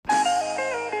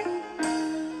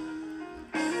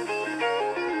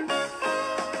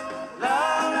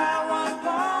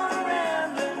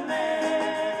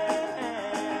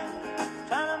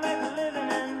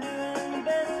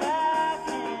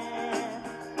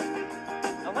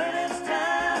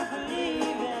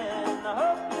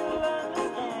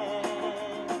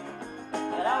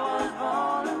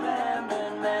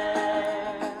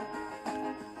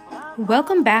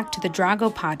Welcome back to the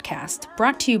Drago podcast,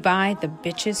 brought to you by The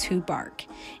Bitches Who Bark.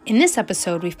 In this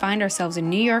episode, we find ourselves in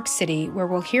New York City, where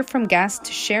we'll hear from guests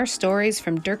to share stories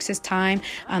from Dirksey's time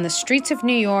on the streets of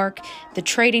New York, the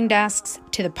trading desks,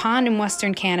 to the pond in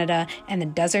Western Canada, and the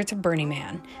deserts of Burning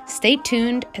Man. Stay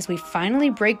tuned as we finally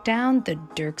break down the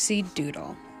Dirksey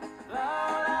Doodle.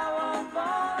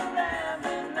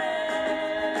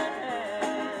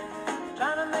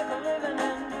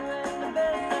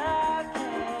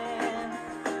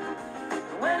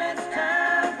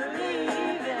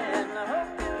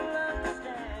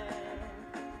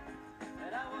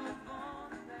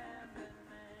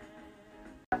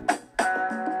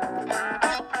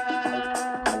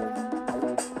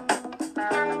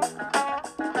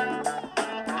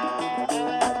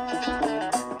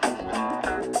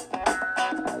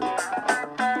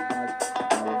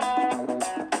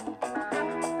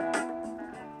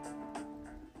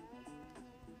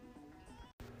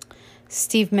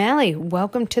 Steve Malley,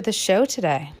 welcome to the show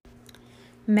today.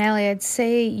 Malley, I'd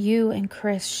say you and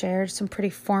Chris shared some pretty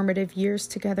formative years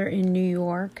together in New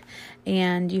York,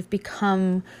 and you've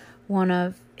become one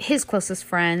of his closest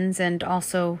friends and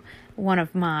also one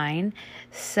of mine.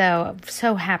 So I'm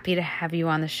so happy to have you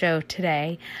on the show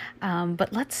today.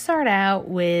 But let's start out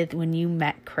with when you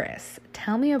met Chris.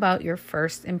 Tell me about your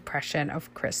first impression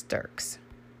of Chris Dirks.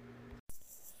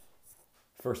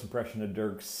 First impression of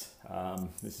Dirks,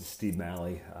 this is Steve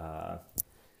Malley,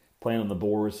 playing on the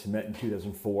Boars, met in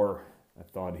 2004. I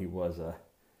thought he was a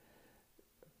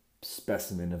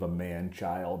specimen of a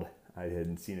man-child. I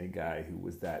hadn't seen a guy who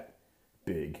was that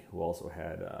big, who also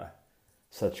had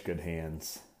such good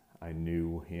hands. I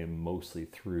knew him mostly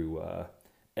through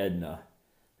Edna,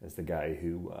 as the guy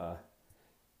who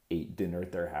ate dinner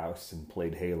at their house and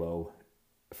played Halo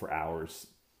for hours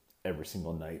every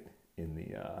single night in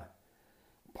the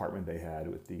apartment they had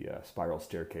with the spiral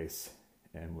staircase,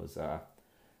 and was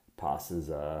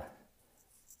Pas's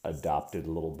adopted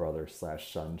little brother /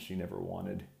 son she never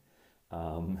wanted.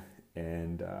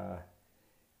 And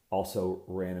also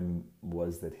random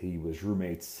was that he was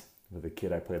roommates with a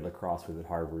kid I played lacrosse with at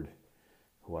Harvard,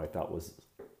 who I thought was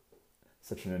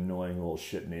such an annoying little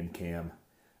shit named Cam.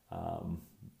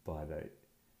 But I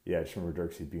just remember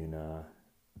Dirksey being a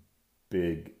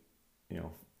big,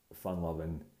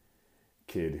 fun-loving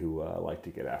kid who liked to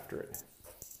get after it.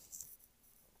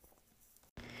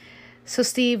 So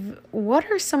Steve,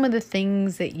 what are some of the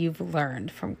things that you've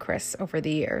learned from Chris over the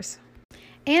years?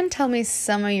 And tell me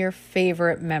some of your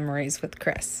favorite memories with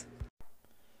Chris.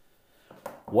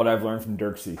 What I've learned from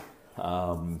Dirksey.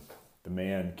 The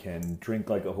man can drink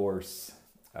like a horse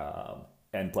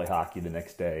and play hockey the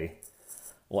next day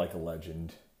like a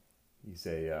legend. He's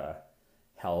a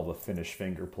hell of a Finnish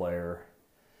finger player.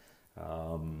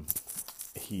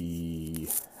 He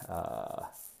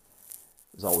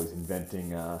was always inventing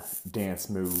dance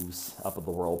moves up at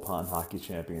the World Pond Hockey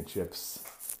Championships.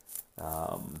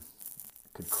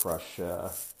 Could crush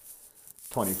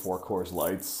 24 Coors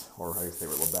Lights, or I guess they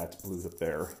were Labatt's Blues up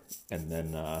there, and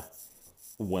then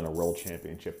win a world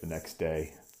championship the next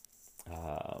day.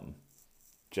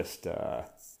 Just an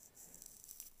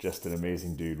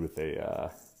amazing dude with a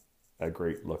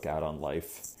great look out on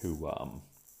life, who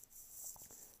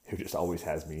just always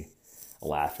has me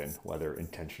laughing, whether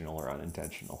intentional or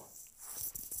unintentional.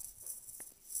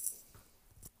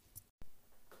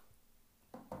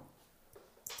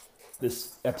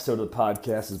 This episode of the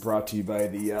podcast is brought to you by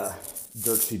the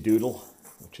Dirksey Doodle,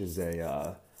 which is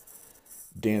a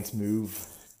dance move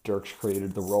Dirks created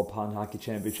at the World Pond Hockey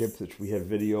Championships, which we have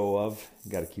video of.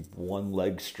 You got to keep one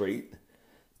leg straight,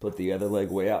 put the other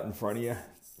leg way out in front of you,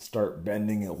 start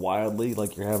bending it wildly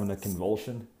like you're having a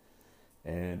convulsion,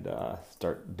 and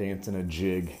start dancing a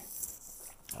jig.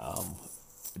 A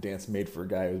dance made for a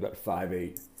guy who's about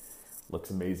 5'8".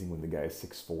 Looks amazing when the guy is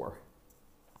 6'4".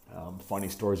 Funny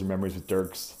stories and memories with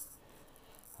Dirks.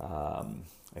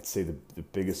 I'd say the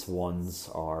biggest ones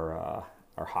are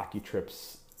hockey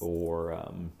trips or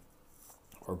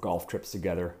golf trips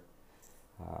together.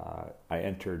 I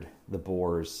entered the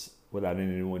Boars without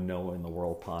anyone knowing the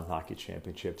World Pond Hockey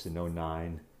Championships in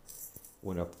 2009.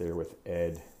 Went up there with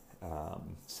Ed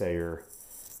Sayer,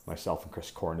 myself, and Chris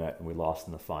Cornett, and we lost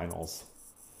in the finals.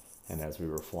 And as we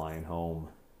were flying home,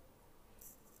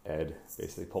 Ed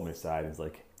basically pulled me aside and was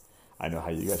like, "I know how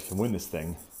you guys can win this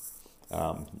thing.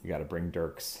 You got to bring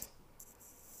Dirks."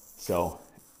 So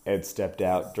Ed stepped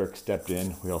out, Dirk stepped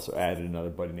in. We also added another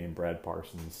buddy named Brad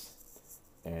Parsons,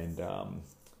 and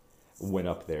went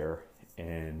up there.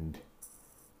 And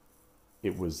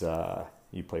it was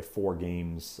you play 4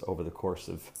 games over the course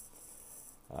of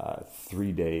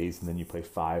 3 days, and then you play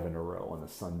 5 in a row on a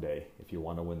Sunday if you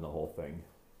want to win the whole thing.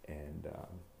 And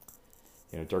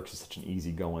Dirks is such an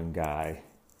easygoing guy,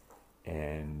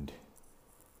 and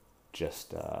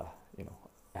just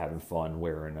having fun,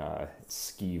 wearing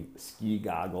ski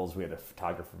goggles. We had a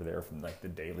photographer there from like the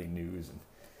Daily News, and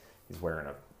he's wearing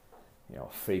a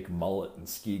fake mullet and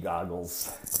ski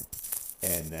goggles.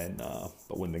 And then,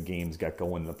 but when the games got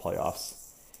going in the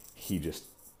playoffs, he just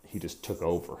took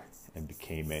over and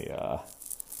became a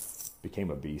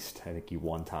beast. I think he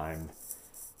one time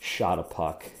shot a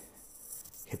puck,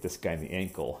 hit this guy in the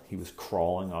ankle. He was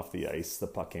crawling off the ice. The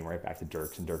puck came right back to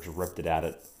Dirks, and Dirks ripped it at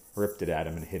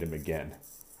him and hit him again.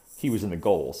 He was in the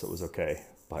goal, so it was okay.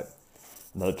 But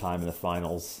another time in the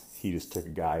finals, he just took a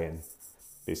guy and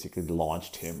basically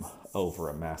launched him over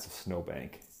a massive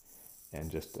snowbank,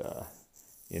 and just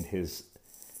in his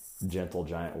gentle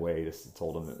giant way, just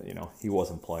told him that he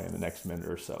wasn't playing the next minute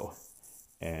or so.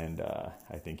 And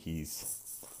I think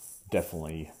he's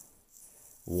definitely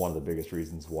one of the biggest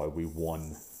reasons why we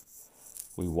won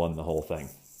the whole thing.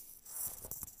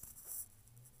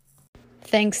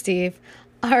 Thanks, Steve.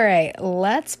 All right,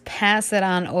 let's pass it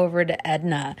on over to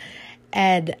Edna.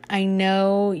 Ed, I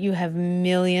know you have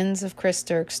millions of Chris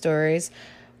Dirks stories,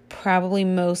 probably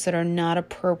most that are not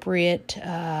appropriate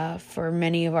for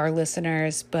many of our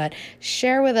listeners, but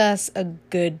share with us a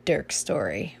good Dirk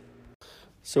story.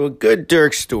 So a good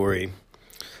Dirk story.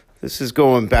 This is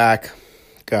going back,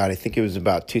 I think it was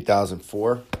about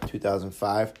 2004,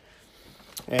 2005.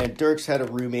 And Dirks had a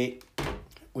roommate.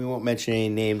 We won't mention any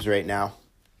names right now.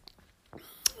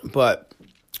 But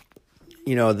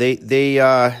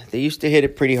they used to hit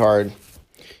it pretty hard.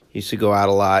 Used to go out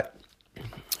a lot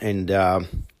and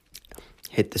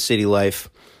hit the city life.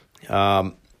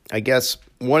 I guess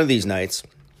one of these nights,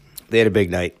 they had a big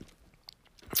night.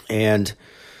 And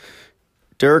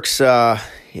Dirks,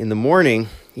 in the morning,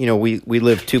 we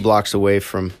live 2 blocks away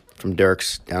from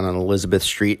Dirks down on Elizabeth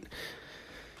Street.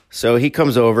 So he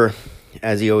comes over,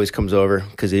 as he always comes over,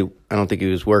 because I don't think he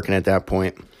was working at that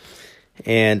point.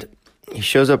 And he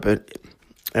shows up at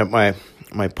my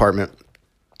apartment.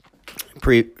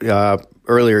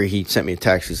 Earlier, he sent me a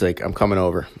text. He's like, "I'm coming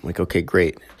over." I'm like, "Okay,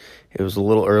 great." It was a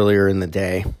little earlier in the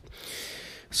day.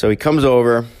 So he comes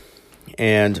over,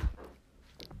 and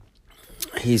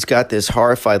he's got this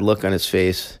horrified look on his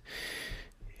face.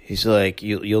 He's like,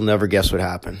 you'll never guess what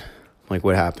happened. I'm like,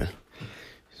 "What happened?"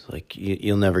 He's like,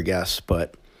 you'll never guess.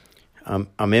 But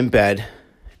I'm in bed,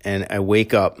 and I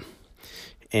wake up,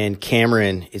 and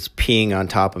Cameron is peeing on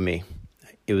top of me.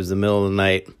 It was the middle of the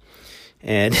night,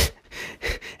 and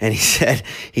he said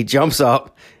he jumps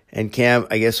up, and Cam,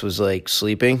 I guess, was like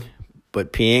sleeping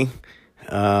but peeing.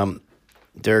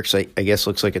 Dirks, I guess,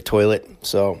 looks like a toilet,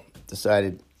 so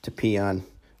decided to pee on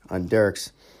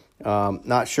Dirks.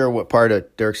 Not sure what part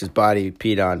of Dirks' body he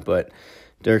peed on, but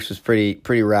Dirks was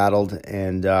pretty rattled,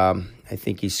 and I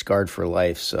think he's scarred for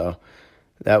life. So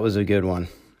that was a good one.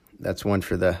 That's one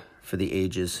for the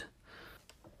ages.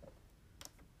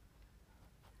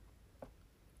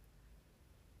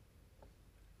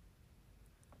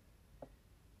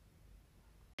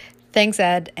 Thanks,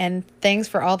 Ed, and thanks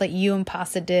for all that you and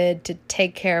Pasta did to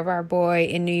take care of our boy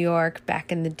in New York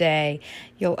back in the day.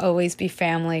 You'll always be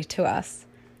family to us.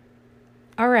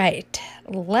 All right,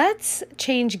 let's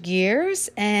change gears,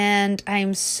 and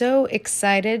I'm so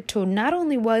excited to not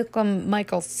only welcome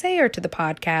Michael Sayer to the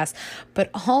podcast, but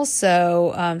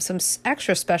also some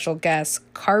extra special guests,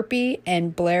 Carpy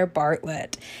and Blair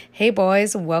Bartlett. Hey,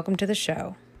 boys, welcome to the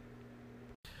show.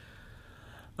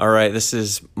 All right, this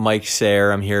is Mike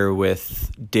Sayer. I'm here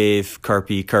with Dave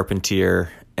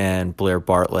Carpentier and Blair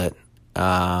Bartlett.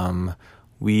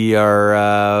 We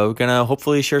are going to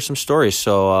hopefully share some stories.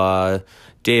 So,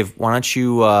 Dave, why don't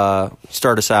you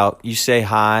start us out? You say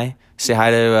hi. Say hi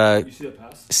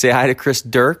to Chris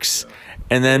Dirks,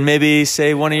 and then maybe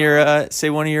say one of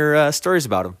your stories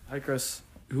about him. Hi, Chris.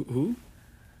 Who?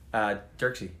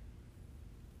 Dirksey.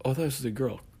 Oh, that was the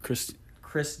girl. Chris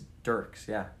Dirks.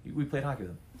 Yeah, we played hockey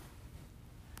with him.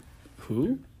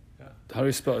 Who? Yeah. How do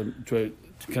you spell it?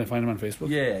 Can I find him on Facebook?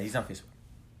 Yeah, he's on Facebook.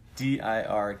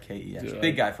 Dirkes.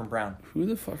 Big guy from Brown. Who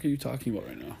the fuck are you talking about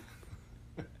right now?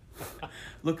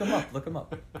 Look him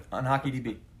up on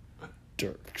HockeyDB.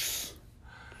 Dirks.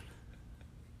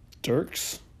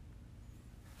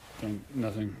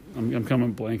 Nothing. I'm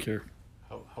coming blank here.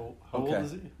 How old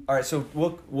is he? All right, so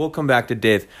we'll come back to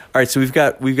Dave. All right, so we've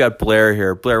got Blair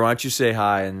here. Blair, why don't you say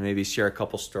hi and maybe share a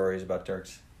couple stories about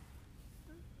Dirks?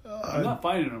 I'm not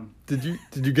finding him. Did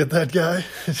you get that guy?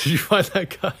 Did you find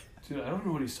that guy? Dude, I don't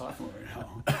know what he's talking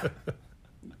about right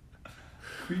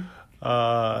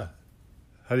now.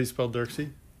 How do you spell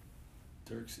Dirksey?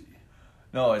 Dirksey.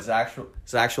 No, his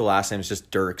actual last name is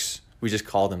just Dirks. We just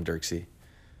called him Dirksey.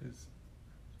 His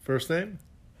first name?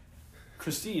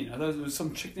 Christine. I thought it was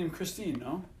some chick named Christine,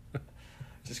 no?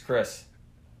 Just Chris.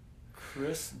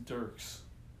 Chris Dirks.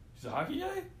 He's a hockey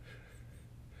guy?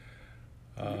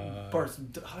 Bart,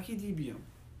 hockey DBM.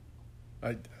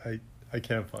 I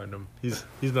can't find him. He's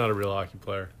not a real hockey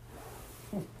player.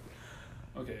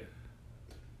 Okay.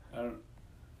 I don't...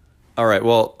 All right,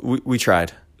 well, we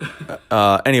tried.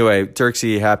 Anyway,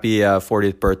 Dirksey, happy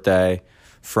 40th birthday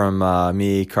from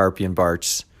me, Carpy, and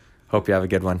Barts. Hope you have a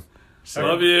good one. I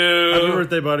love you. Happy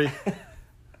birthday, buddy. I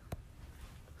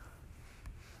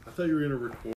thought you were going to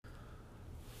record.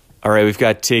 All right, we've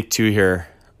got take 2 here.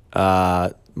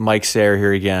 Mike Sayre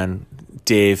here again.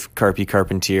 Dave, Carpy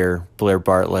Carpentier, Blair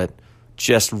Bartlett,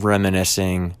 just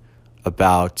reminiscing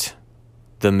about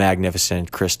the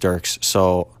magnificent Chris Dirks.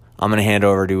 So I'm going to hand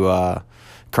over to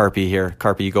Carpy here.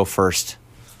 Carpy, you go first.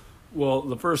 Well,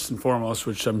 the first and foremost,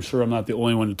 which I'm sure I'm not the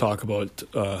only one to talk about,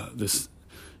 this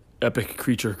epic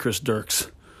creature, Chris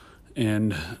Dirks,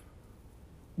 and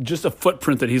just a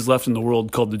footprint that he's left in the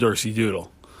world called the Dirksey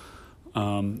Doodle.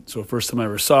 So first time I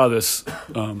ever saw this,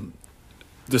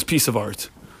 this piece of art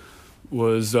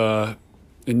was in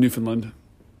Newfoundland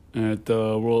at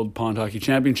the World Pond Hockey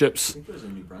Championships. I think it was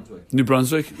in New Brunswick. New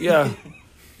Brunswick, yeah.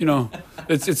 You know,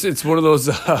 it's one of those.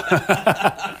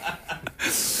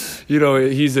 You know,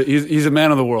 he's a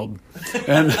man of the world,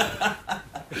 and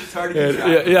It's hard to keep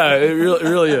track. yeah, it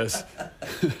really is.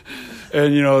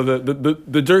 And you know,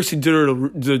 the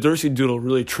Dirksey Doodle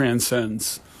really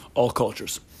transcends all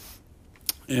cultures.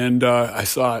 And I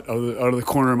saw it out of the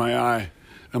corner of my eye.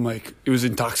 I'm like, it was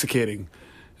intoxicating,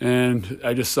 and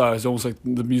I just saw it was almost like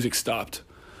the music stopped.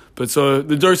 But so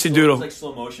the Dirksey Doodle, It's like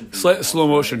slow motion. slow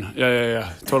motion,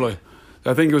 yeah, totally.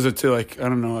 I think it was I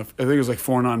don't know. I think it was like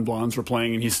 4 non-blondes were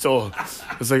playing, and he's still.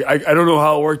 It's like I don't know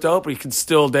how it worked out, but he could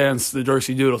still dance the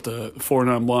Dirksey Doodle to 4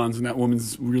 non-blondes in that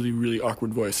woman's really really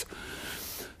awkward voice.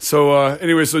 So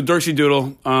anyway, so Dirksey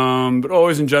Doodle, but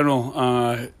always in general,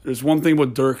 there's one thing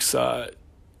about Dirks.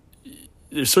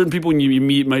 There's certain people when you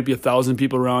meet, might be 1,000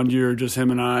 people around you, or just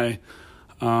him and I.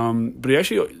 But he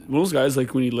actually, one of those guys,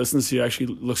 like when he listens, he actually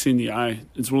looks you in the eye.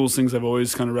 It's one of those things I've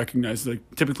always kind of recognized. Like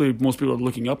typically, most people are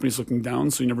looking up and he's looking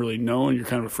down, so you never really know, and you're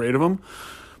kind of afraid of him.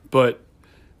 But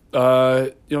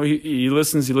you know, he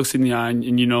listens, he looks you in the eye,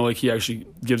 and you know, like he actually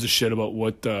gives a shit about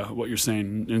what you're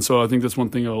saying. And so I think that's one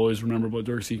thing I always remember about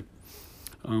Dirksey,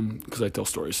 because I tell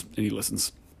stories and he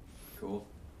listens. Cool.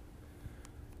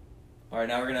 All right,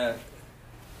 now we're gonna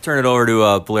turn it over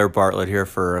to Blair Bartlett here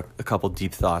for a couple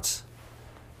deep thoughts.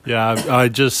 Yeah, I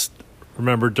just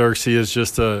remember Dirksey is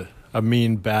just a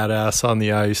mean badass on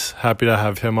the ice. Happy to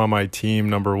have him on my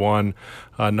team, number 1.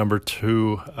 Number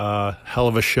 2, hell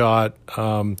of a shot.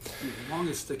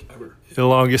 Longest stick ever. The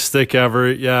longest stick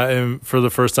ever, yeah. And for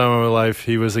the first time in my life,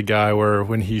 he was a guy where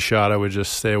when he shot, I would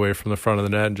just stay away from the front of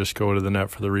the net and just go to the net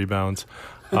for the rebounds.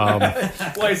 Why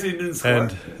is he didn't score?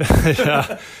 And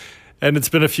yeah, and it's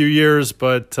been a few years,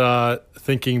 but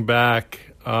thinking back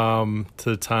to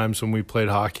the times when we played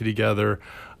hockey together,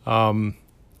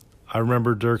 I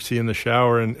remember Dirksey in the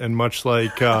shower, and much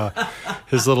like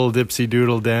his little Dipsy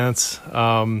Doodle dance,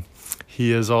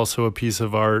 he is also a piece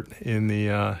of art in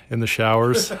the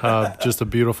showers. Just a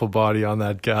beautiful body on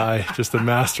that guy, just a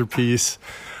masterpiece.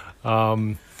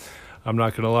 I'm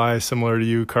not going to lie, similar to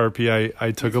you, Carpy,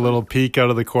 I took a little peek out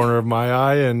of the corner of my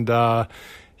eye, and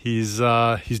he's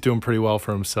doing pretty well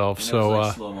for himself. And so it was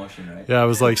like slow motion, right? yeah, it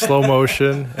was like slow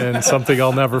motion and something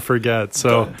I'll never forget.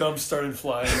 So Dubs started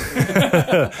flying.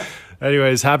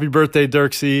 anyways, happy birthday,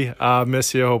 Dirksey.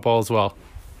 Miss you. Hope all's well.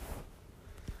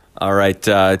 All right,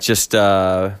 just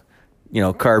Carpy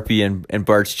and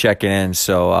Bart's checking in,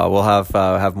 so we'll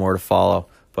have more to follow.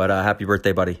 But happy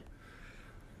birthday, buddy.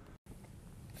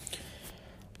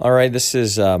 All right, this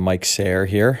is Mike Sayre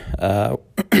here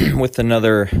with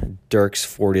another Dirk's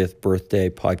 40th birthday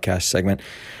podcast segment.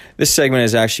 This segment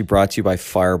is actually brought to you by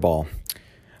Fireball.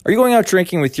 Are you going out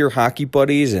drinking with your hockey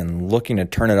buddies and looking to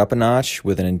turn it up a notch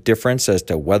with an indifference as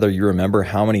to whether you remember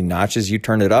how many notches you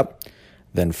turned it up?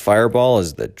 Then Fireball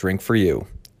is the drink for you.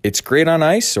 It's great on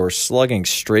ice or slugging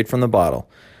straight from the bottle.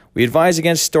 We advise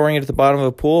against storing it at the bottom of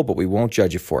a pool, but we won't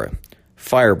judge you for it.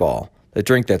 Fireball, the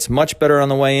drink that's much better on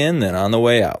the way in than on the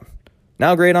way out.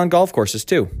 Now great on golf courses,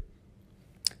 too.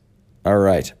 All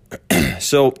right.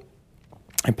 So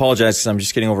I apologize because I'm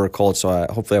just getting over a cold, so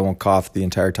hopefully I won't cough the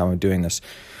entire time I'm doing this.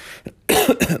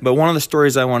 But one of the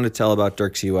stories I wanted to tell about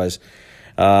Dirksey was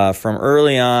from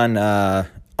early on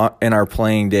in our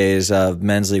playing days of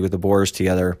men's league with the Boars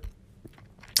together.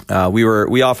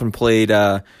 We often played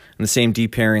in the same D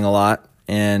pairing a lot,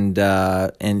 and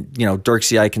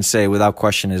Dirksey, I can say without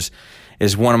question is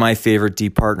one of my favorite D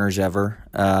partners ever.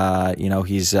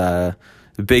 He's a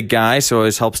big guy, so it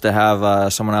always helps to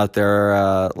have someone out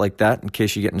there like that in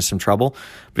case you get into some trouble.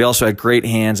 But he also had great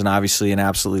hands and obviously an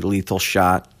absolutely lethal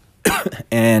shot.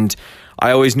 And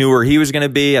I always knew where he was going to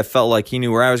be. I felt like he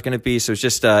knew where I was going to be. So it's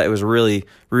just it was really,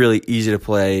 really easy to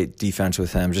play defense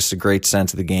with him. Just a great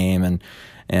sense of the game,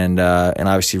 and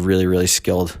obviously really, really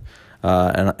skilled,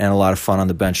 and a lot of fun on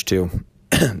the bench too.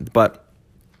 But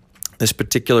this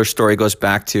particular story goes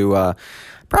back to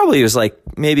probably it was like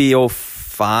maybe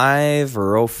 05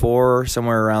 or 04,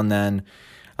 somewhere around then.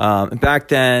 Back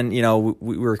then,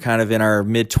 we were kind of in our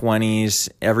mid-20s.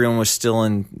 Everyone was still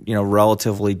in,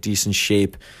 relatively decent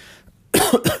shape.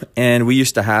 And we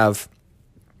used to have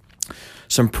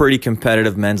some pretty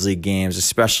competitive men's league games,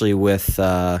 especially with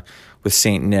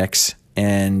St. Nick's.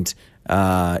 And,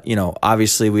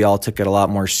 obviously we all took it a lot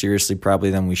more seriously probably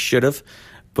than we should have.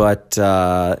 But,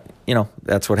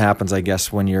 that's what happens, I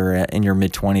guess, when you're in your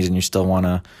mid-20s and you still want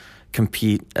to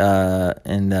compete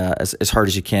as hard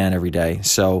as you can every day.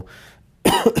 So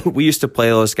we used to play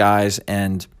those guys,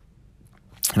 and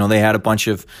they had a bunch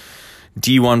of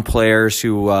D1 players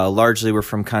who largely were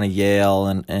from kind of Yale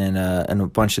and a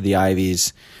bunch of the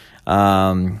Ivies,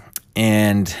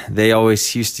 and they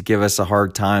always used to give us a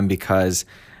hard time because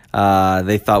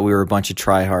they thought we were a bunch of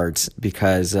tryhards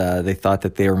because they thought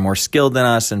that they were more skilled than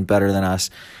us and better than us.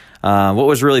 What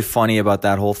was really funny about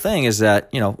that whole thing is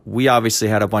that, we obviously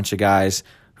had a bunch of guys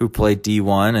who played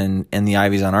D1 and the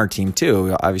Ivies on our team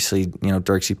too. Obviously,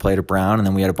 Dirksey played at Brown, and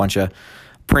then we had a bunch of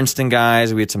Princeton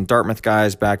guys. We had some Dartmouth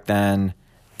guys back then,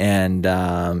 and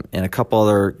a couple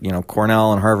other,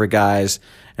 Cornell and Harvard guys.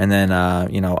 And then,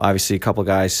 obviously a couple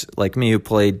guys like me who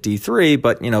played D3,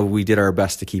 but, we did our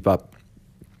best to keep up.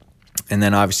 And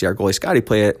then obviously our goalie Scotty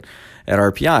played at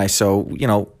RPI.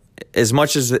 So, as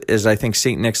much as I think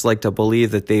St. Nick's like to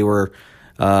believe that they were,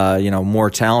 more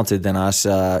talented than us,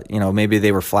 maybe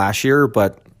they were flashier,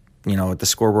 but, at the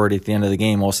scoreboard at the end of the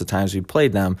game, most of the times we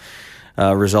played them,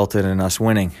 resulted in us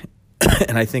winning.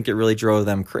 And I think it really drove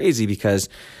them crazy because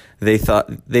they thought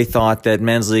that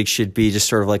men's league should be just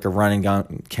sort of like a run and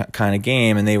gun kind of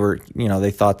game. And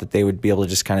they thought that they would be able to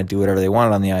just kind of do whatever they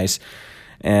wanted on the ice.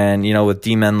 And, with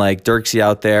D-men like Dirksey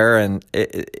out there, and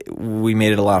we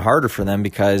made it a lot harder for them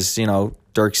because,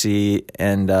 Dirksey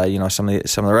and, some of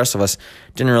the rest of us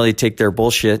didn't really take their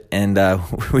bullshit, and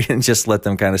we didn't just let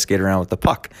them kind of skate around with the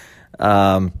puck.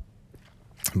 But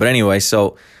anyway,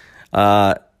 so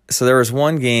there was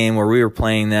one game where we were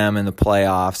playing them in the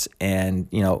playoffs, and,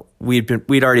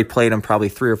 we'd already played them probably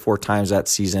 3 or 4 times that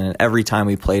season, and every time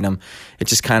we played them, it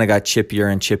just kind of got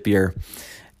chippier and chippier.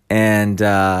 And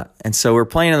so we're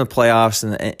playing in the playoffs,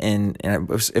 and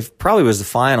it probably was the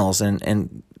finals,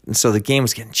 and so the game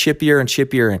was getting chippier and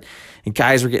chippier, and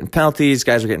guys were getting penalties,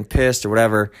 guys were getting pissed or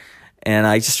whatever. And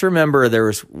I just remember there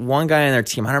was one guy on their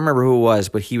team, I don't remember who it was,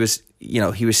 but he was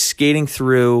skating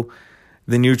through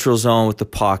the neutral zone with the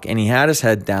puck, and he had his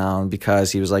head down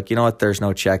because he was like, there's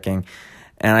no checking.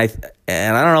 And I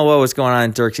don't know what was going on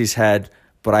in Dirksey's head,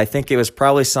 but I think it was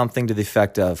probably something to the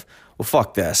effect of, well,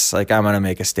 fuck this. Like, I'm going to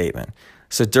make a statement.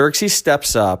 So Dirksey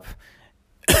steps up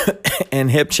and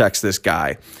hip checks this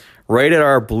guy right at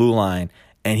our blue line,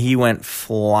 and he went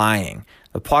flying.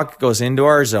 The puck goes into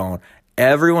our zone.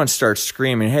 Everyone starts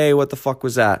screaming, hey, what the fuck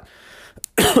was that?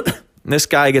 This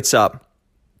guy gets up,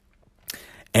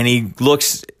 and he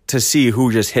looks to see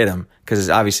who just hit him because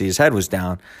obviously his head was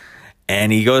down,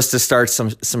 and he goes to start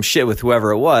some shit with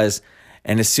whoever it was.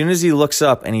 And as soon as he looks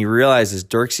up and he realizes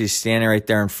Dirksey's standing right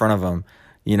there in front of him,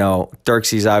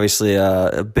 Dirksey's obviously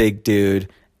a big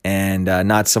dude and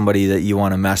not somebody that you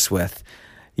want to mess with.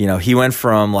 He went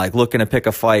from like looking to pick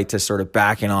a fight to sort of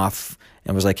backing off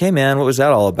and was like, hey man, what was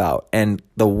that all about? And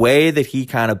the way that he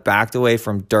kind of backed away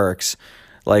from Dirks,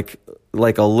 like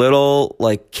a little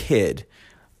like kid,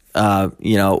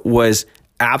 was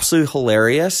absolutely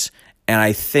hilarious. And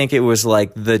I think it was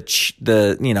like the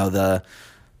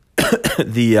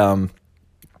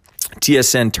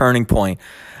TSN turning point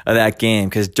of that game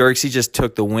because Dirksey just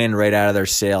took the wind right out of their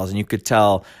sails, and you could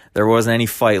tell there wasn't any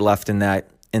fight left in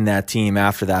that team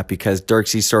after that because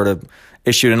Dirksey sort of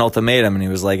issued an ultimatum, and he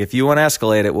was like, if you want to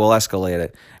escalate it, we'll escalate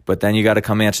it, but then you got to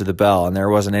come answer the bell. And there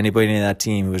wasn't anybody in that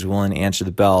team who was willing to answer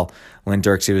the bell when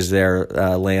Dirksey was there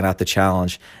laying out the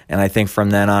challenge. And I think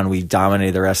from then on we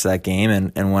dominated the rest of that game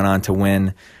and went on to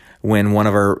win one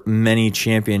of our many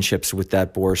championships with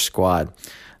that Boar squad.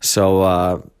 So,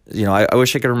 I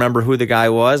wish I could remember who the guy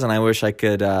was, and I wish I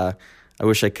could I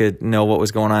wish I could know what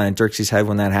was going on in Dirksey's head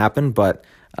when that happened, but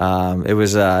it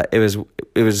was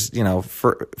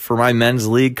for my men's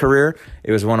league career,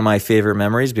 it was one of my favorite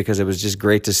memories because it was just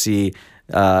great to see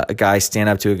a guy stand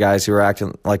up to guys who were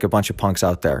acting like a bunch of punks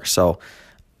out there. So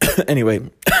anyway,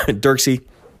 Dirksey,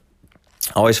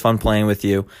 always fun playing with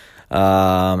you,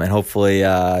 and hopefully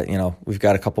we've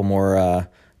got a couple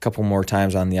more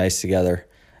times on the ice together,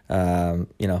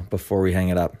 before we hang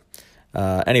it up.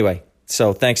 Anyway,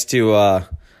 so thanks to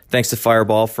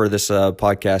Fireball for this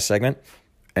podcast segment.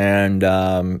 And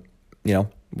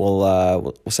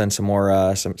we'll send some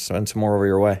more send some more over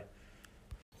your way.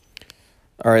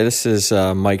 All right, this is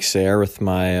Mike Sayre with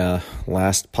my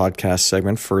last podcast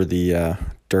segment for the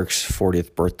Dirk's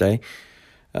 40th birthday.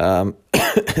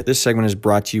 This segment is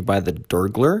brought to you by the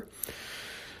Durgler,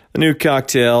 a new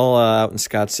cocktail out in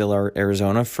Scottsdale,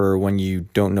 Arizona, for when you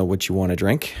don't know what you want to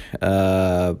drink.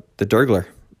 The Durgler.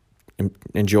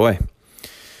 Enjoy.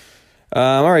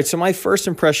 All right, so my first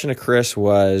impression of Chris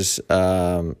was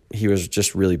he was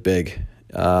just really big.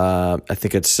 I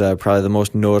think it's probably the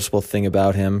most noticeable thing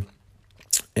about him.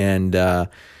 And,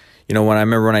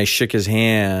 when I shook his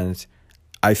hand,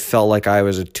 I felt like I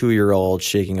was a 2-year-old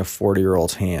shaking a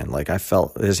 40-year-old's hand. Like, I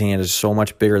felt his hand is so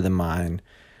much bigger than mine.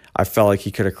 I felt like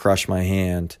he could have crushed my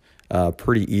hand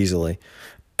pretty easily.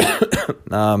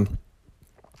 And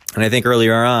I think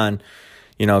earlier on,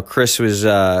 Chris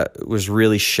was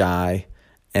really shy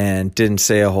and didn't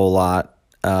say a whole lot.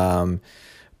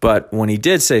 But when he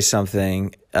did say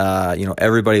something,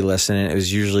 everybody listened, and it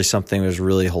was usually something that was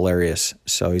really hilarious.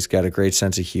 So he's got a great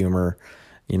sense of humor,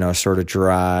 sort of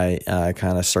dry,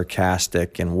 kind of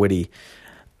sarcastic and witty.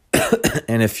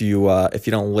 And if you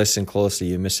don't listen closely,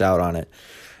 you miss out on it.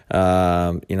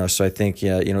 So I think,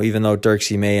 even though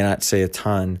Dirksey may not say a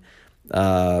ton,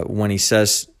 when he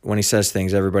says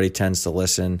things, everybody tends to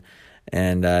listen,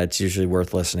 and it's usually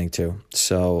worth listening to.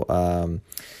 So,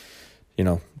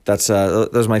 that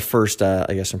was my first,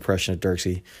 impression of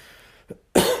Dirksey.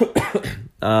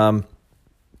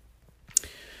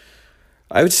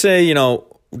 I would say,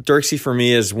 Dirksey for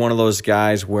me is one of those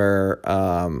guys where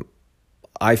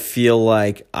I feel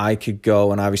like I could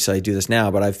go, and obviously I do this now,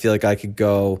 but I feel like I could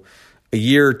go a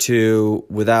year or two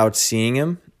without seeing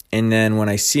him, and then when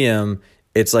I see him,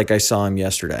 it's like I saw him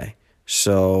yesterday.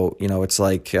 So, it's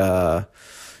like I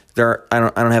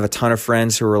don't have a ton of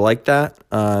friends who are like that,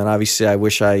 and obviously I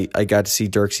wish I got to see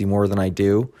Dirksey more than I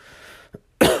do.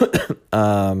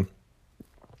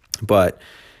 But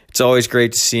it's always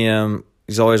great to see him.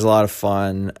 He's always a lot of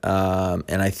fun,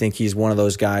 and I think he's one of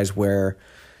those guys where,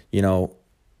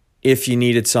 if you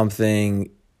needed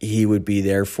something, he would be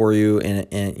there for you in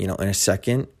a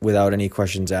second without any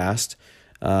questions asked.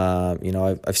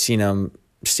 I've seen him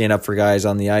stand up for guys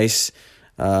on the ice.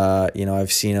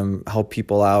 I've seen him help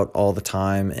people out all the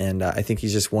time, and I think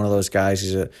he's just one of those guys.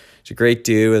 He's a great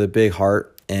dude with a big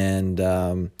heart, and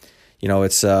I'm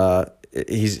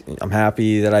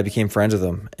happy that I became friends with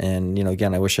him. And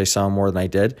again, I wish I saw him more than I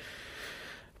did.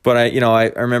 But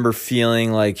I remember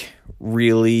feeling like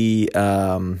really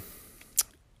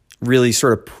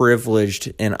sort of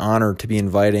privileged and honored to be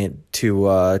invited to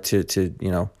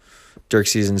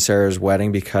Dirksey's and Sarah's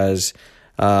wedding, because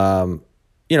it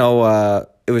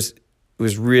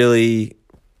was really,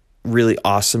 really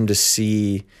awesome to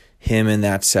see him in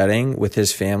that setting with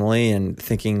his family and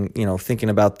thinking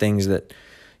about things that,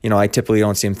 I typically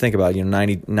don't see him think about.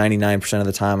 99% of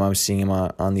the time I'm seeing him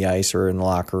on the ice or in the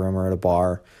locker room or at a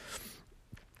bar.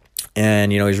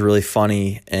 And, he's really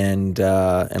funny and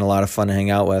a lot of fun to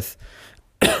hang out with.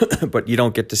 But you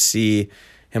don't get to see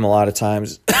him a lot of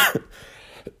times.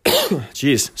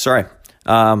 Jeez, sorry.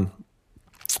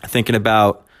 Thinking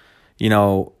about,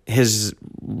 his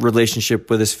relationship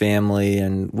with his family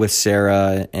and with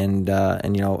Sarah, and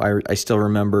I still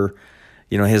remember,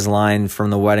 his line from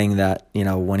the wedding that,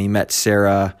 when he met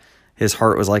Sarah, his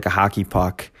heart was like a hockey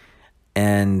puck,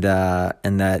 and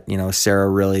that, Sarah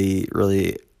really,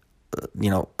 really,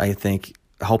 I think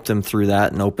helped him through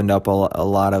that and opened up a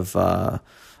lot of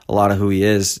who he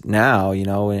is now, in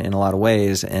a lot of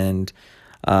ways. And,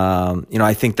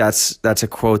 I think that's a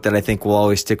quote that I think will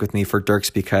always stick with me for Dirks,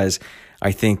 because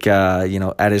I think,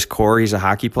 at his core, he's a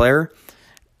hockey player,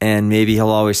 and maybe he'll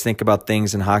always think about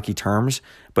things in hockey terms,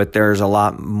 but there's a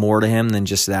lot more to him than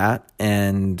just that.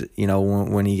 And,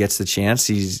 when he gets the chance,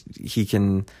 he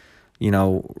can,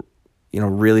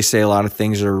 really say a lot of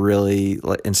things that are really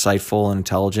insightful and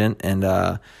intelligent. And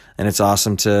it's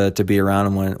awesome to be around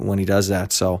him when he does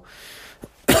that. So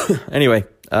anyway,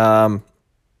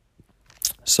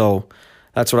 so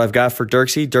that's what I've got for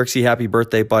Dirksey. Dirksey, happy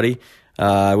birthday, buddy.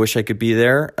 I wish I could be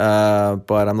there,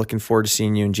 but I'm looking forward to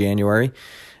seeing you in January.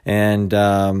 And,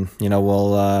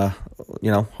 we'll,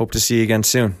 hope to see you again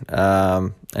soon.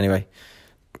 Anyway,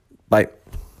 bye.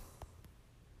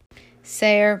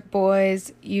 Sayer,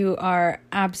 boys, you are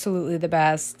absolutely the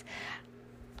best.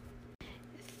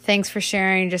 Thanks for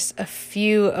sharing just a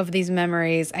few of these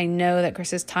memories. I know that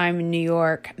Chris's time in New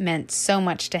York meant so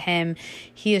much to him.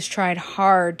 He has tried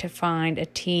hard to find a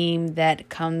team that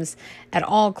comes at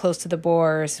all close to the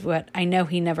Boars, but I know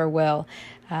he never will.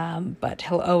 But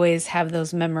he'll always have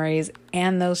those memories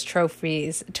and those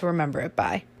trophies to remember it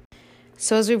by.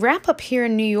 So as we wrap up here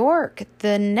in New York,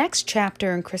 the next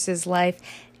chapter in Chris's life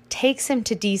takes him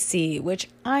to DC, which,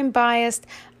 I'm biased,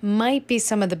 might be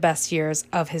some of the best years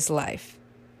of his life.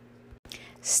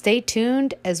 Stay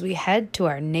tuned as we head to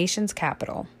our nation's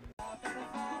capital.